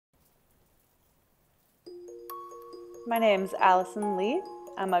My name's Allison Lee.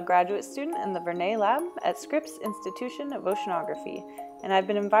 I'm a graduate student in the Vernay Lab at Scripps Institution of Oceanography, and I've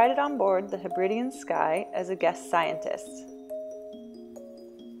been invited on board the Hebridean Sky as a guest scientist.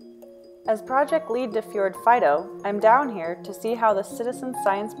 As project lead to Fjord Phyto, I'm down here to see how the Citizen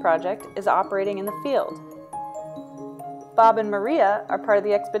Science Project is operating in the field. Bob and Maria are part of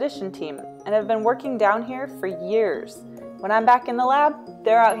the expedition team and have been working down here for years. When I'm back in the lab,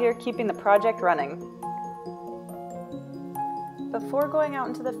 they're out here keeping the project running. Before going out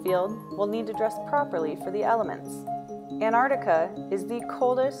into the field, we'll need to dress properly for the elements. Antarctica is the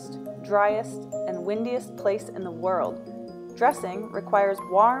coldest, driest, and windiest place in the world. Dressing requires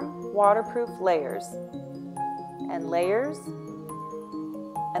warm, waterproof layers. And layers,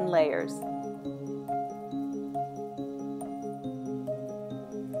 and layers.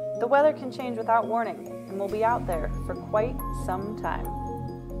 The weather can change without warning, and we'll be out there for quite some time.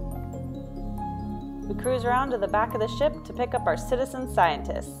 We cruise around to the back of the ship to pick up our citizen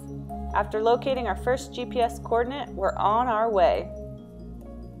scientists. After locating our first GPS coordinate, we're on our way.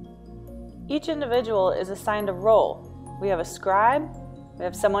 Each individual is assigned a role. We have a scribe, we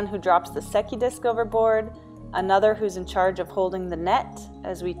have someone who drops the Secchi disc overboard, another who's in charge of holding the net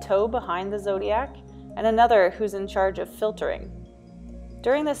as we tow behind the Zodiac, and another who's in charge of filtering.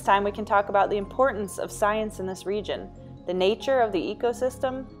 During this time, we can talk about the importance of science in this region, the nature of the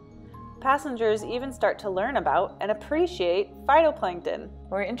ecosystem. Passengers even start to learn about and appreciate phytoplankton.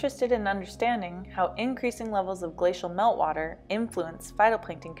 We're interested in understanding how increasing levels of glacial meltwater influence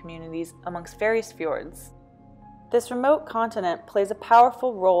phytoplankton communities amongst various fjords. This remote continent plays a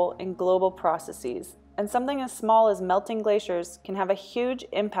powerful role in global processes, and something as small as melting glaciers can have a huge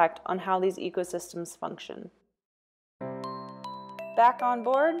impact on how these ecosystems function. Back on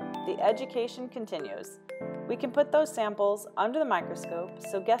board, the education continues. We can put those samples under the microscope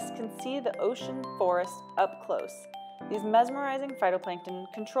so guests can see the ocean forest up close. These mesmerizing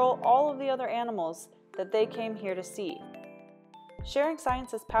phytoplankton control all of the other animals that they came here to see. Sharing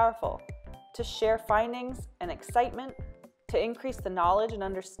science is powerful. To share findings and excitement, to increase the knowledge and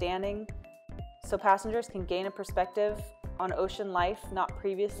understanding so passengers can gain a perspective on ocean life not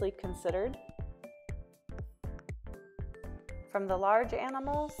previously considered. From the large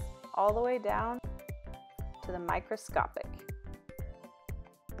animals all the way down to the microscopic.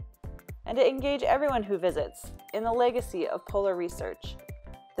 And to engage everyone who visits in the legacy of polar research,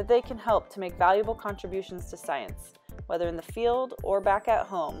 that they can help to make valuable contributions to science, whether in the field or back at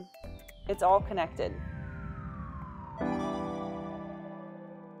home. It's all connected.